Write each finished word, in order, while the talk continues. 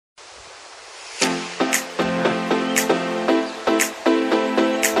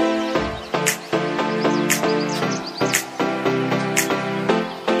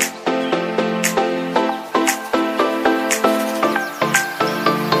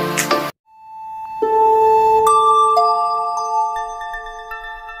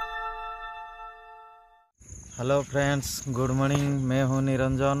Hello friends, good morning. मैं हूं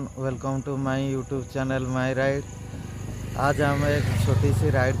Niranjan. Welcome to my YouTube channel my ride. आज हम एक छोटी सी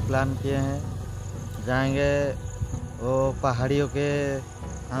राइड प्लान किए हैं। जाएंगे वो पहाड़ियों के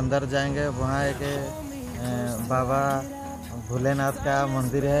अंदर जाएंगे। वहाँ एक बाबा भोलेनाथ का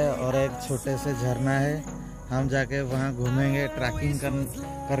मंदिर है और एक छोटे से झरना है। हम जाके वहाँ घूमेंगे। ट्रैकिंग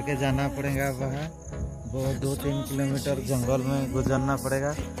करके जाना पड़ेगा। वहाँ वो 2-3 किलोमीटर जंगल में गुजरना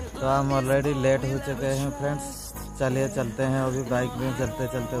पड़ेगा। तो हम ऑलरेडी लेट हो चुके हैं फ्रेंड्स। चलिए चलते हैं। अभी बाइक में चलते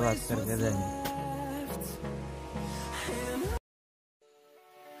चलते बात करके जाएंगे।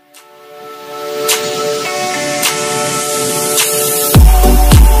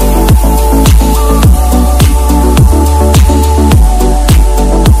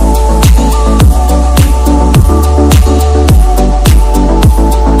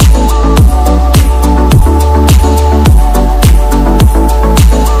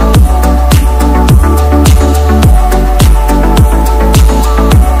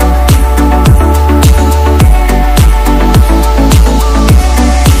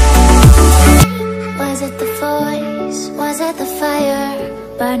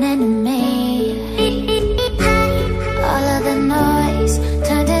 Burning in me, all of the noise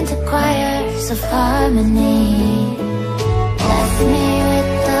turned into choirs of harmony. Left me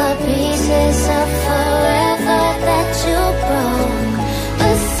with the pieces of forever that you broke.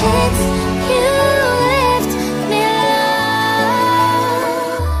 But since you left me alone,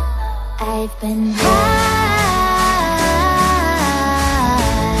 I've been high.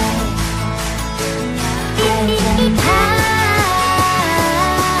 I've been high.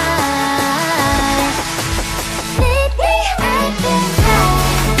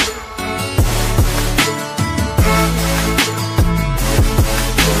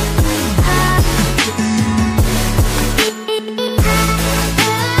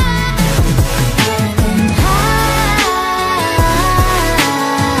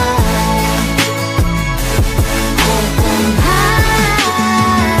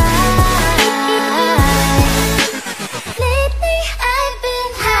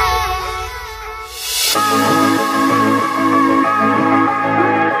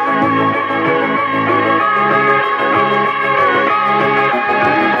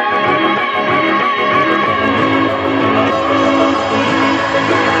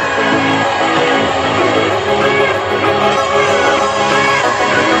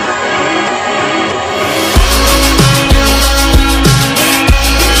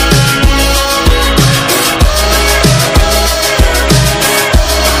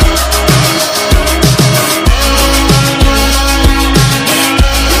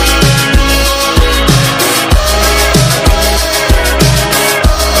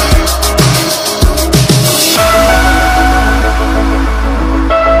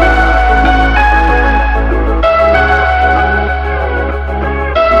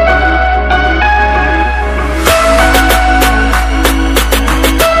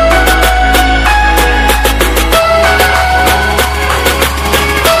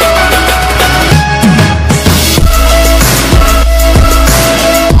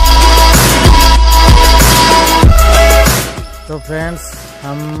 तो friends,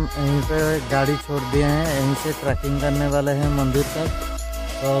 हम यहीं पे गाड़ी छोड़ दिए हैं। यहीं से ट्रैकिंग करने वाले हैं मंदिर तक।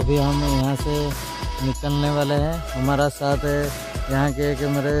 तो अभी हम यहाँ से निकलने वाले हैं। हमारा साथ यहाँ के एक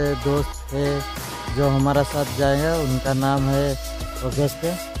मेरे दोस्त है जो हमारा साथ जाएंगे। उनका नाम है अगस्त।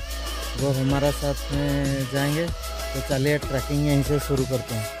 वो हमारा साथ में जाएंगे। तो चलिए ट्रैकिंग यहीं से शुरू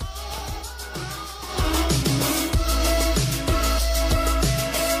करते हैं।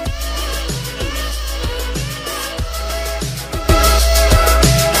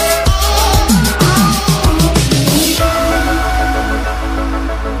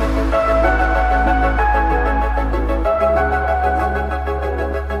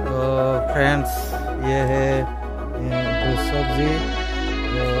 फ्रेंड्स, ये है ऋषभ जी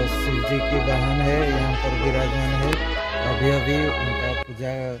जो शिव जी की वाहन है, यहाँ पर विराजमान है। अभी अभी उनका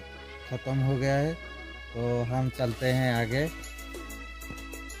पूजा खत्म हो गया है। तो हम चलते हैं आगे।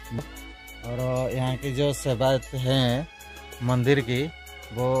 और यहाँ की जो सेवायत हैं मंदिर की,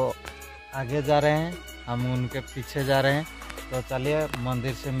 वो आगे जा रहे हैं। हम उनके पीछे जा रहे हैं। तो चलिए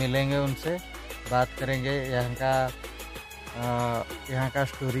मंदिर से मिलेंगे, उनसे बात करेंगे। यहाँ का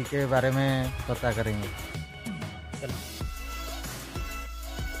स्टोरी के बारे में पता करेंगे।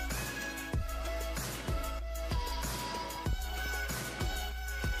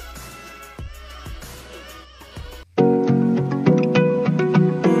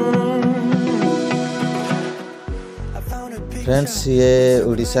 फ्रेंड्स, ये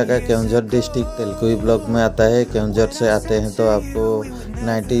उड़ीसा का केonjhar डिस्ट्रिक्ट तेलकोई ब्लॉक में आता है। केonjhar से आते हैं तो आपको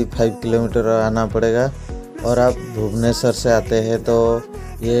 95 किलोमीटर आना पड़ेगा। और आप भुवनेश्वर से आते हैं तो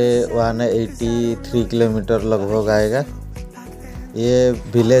ये 183 किलोमीटर लगभग आएगा। ये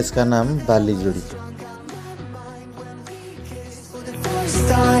विलेज का नाम बालीजोड़ी।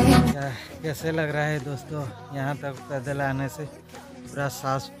 कैसे लग रहा है दोस्तों, यहाँ तक पैदल आने से पूरा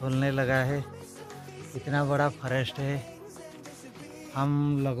सांस फूलने लगा है। इतना बड़ा फॉरेस्ट है।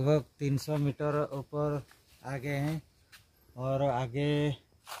 हम लगभग 300 मीटर ऊपर आ गए हैं और आगे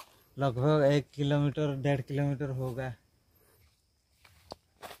लगभग 1 किलोमीटर 1.5 किलोमीटर होगा।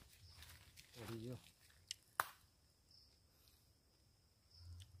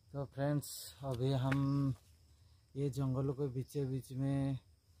 तो फ्रेंड्स, अभी हम ये जंगलों के बीच में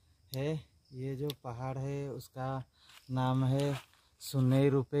है। ये जो पहाड़ है उसका नाम है सुनई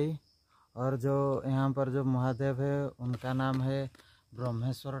रुपई, और जो यहाँ पर जो महादेव है उनका नाम है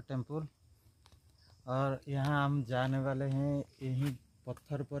ब्रह्मेश्वर टेम्पल। और यहाँ हम जाने वाले हैं। यहीं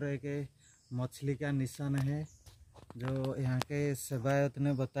पत्थर पर एक मछली का निशान है जो यहाँ के सेवायत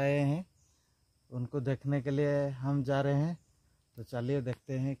ने बताए हैं। उनको देखने के लिए हम जा रहे हैं। तो चलिए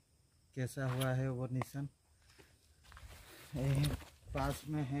देखते हैं कैसा हुआ है वो निशान। यहीं पास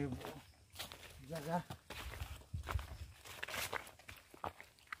में है वो जगह।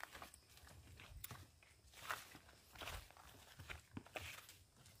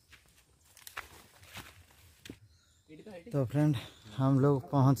 तो फ्रेंड, हम लोग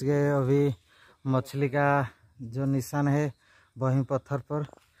पहुंच गए। अभी मछली का जो निशान है वहीं पत्थर पर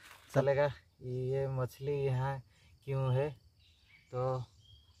चलेगा। ये मछली यहाँ क्यों है, तो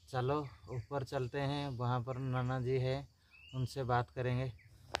चलो ऊपर चलते हैं। वहाँ पर नाना जी है, उनसे बात करेंगे।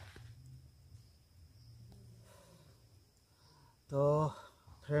 तो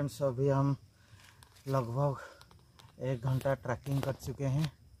फ्रेंड्स, अभी हम लगभग 1 घंटा ट्रैकिंग कर चुके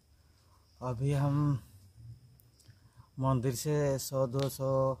हैं। अभी हम मंदिर से 100-200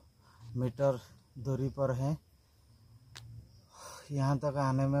 मीटर दूरी पर हैं। यहाँ तक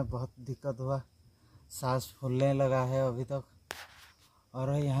आने में बहुत दिक्कत हुआ, सांस फूलने लगा है अभी तक। और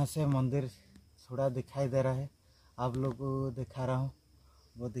यहाँ से मंदिर थोड़ा दिखाई दे रहा है, आप लोग को दिखा रहा हूँ।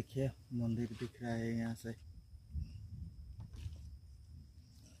 वो देखिए मंदिर दिख रहा है यहाँ से।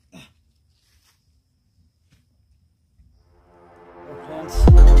 तो फ्रेंड्स,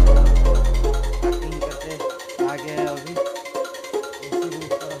 ट्रैकिंग करके आ गए हैं अभी। इसी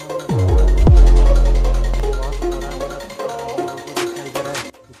रूट पर हम बहुत बड़ा पत्थर दिखाई दे रहा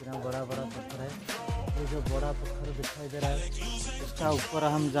है। कितना बड़ा पत्थर है। ये जो बड़ा पत्थर दिखाई दे रहा है उसका ऊपर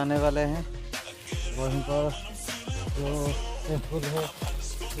हम जाने वाले हैं। वहीं पर जो टेम्पल है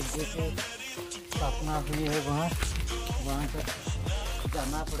शिव के स्थापना हुई है वहाँ तक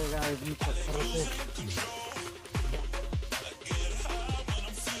जाना पड़ेगा इन पत्थरों से।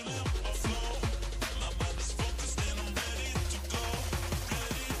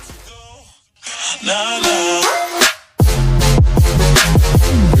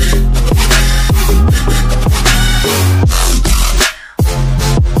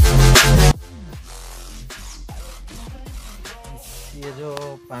 ये जो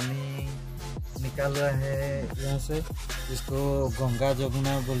पानी निकल रहा है यहाँ से, इसको गंगा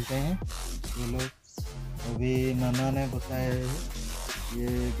जमुना बोलते हैं ये लोग। अभी नाना ने बताया है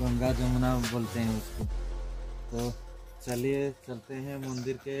ये गंगा जमुना बोलते हैं उसको। तो चलिए चलते हैं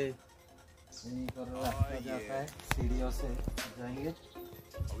मंदिर के। यहीं पर रास्ता जाता है, सीढ़ियों से जाएंगे।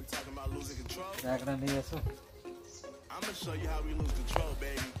 जागरण नहीं है सो।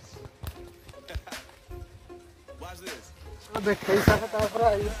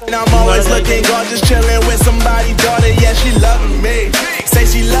 I'm always looking gorgeous, chilling with somebody's daughter. Yeah, she loving me. Say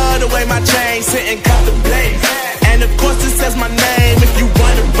she love the way my chain sit and contemplate. And of course it says my name if you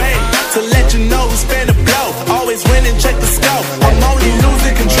wanna rate. To let you know who's finna blow. Always winning, check the scope. I'm only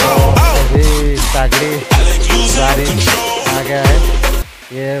losing control. बारिश आ गया है।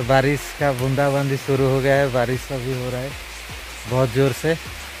 ये बारिश का बूंदाबांदी शुरू हो गया है। बारिश अभी हो रहा है बहुत ज़ोर से।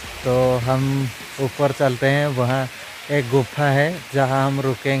 तो हम ऊपर चलते हैं। वहाँ एक गुफा है जहाँ हम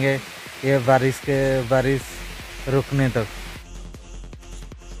रुकेंगे ये बारिश रुकने तक।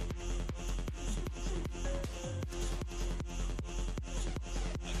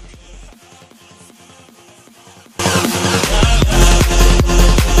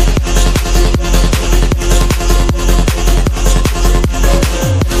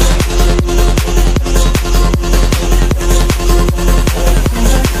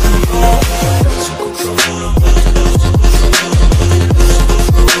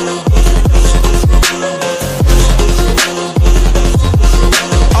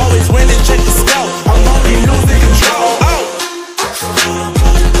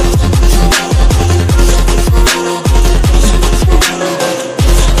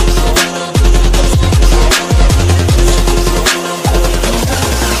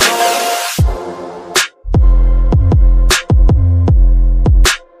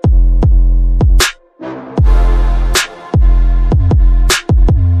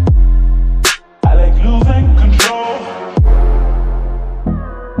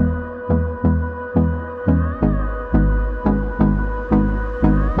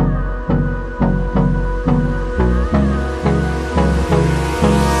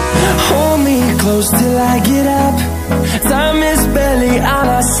 close till I get up. Time is barely on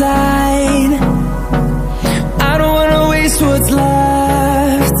our side. I don't wanna waste what's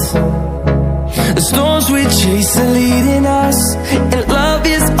left. The storms we chase are leading us, and love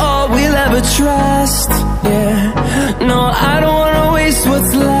is all we'll ever trust. Yeah, no, I don't wanna waste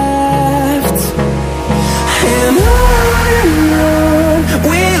what's left. And on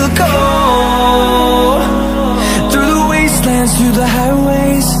we'll go, through the wastelands, through the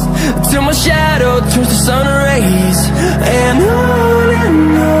highways, till my shadow turns to sun rays. And on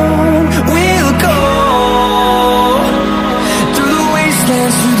we'll go, through the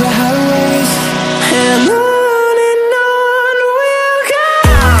wastelands, through the highways, and on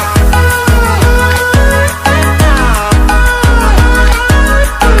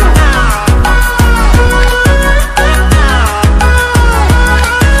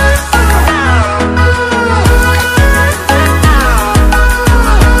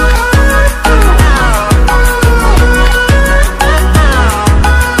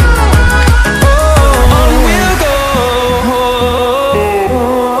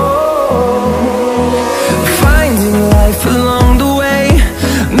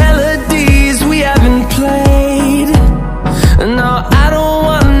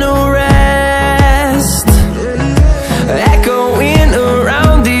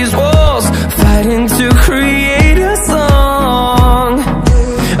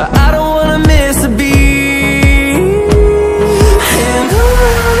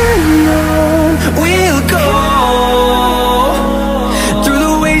we'll go.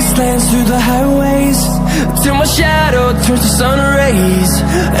 Through the highways, till my shadow turns to sun rays.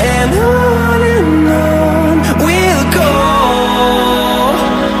 And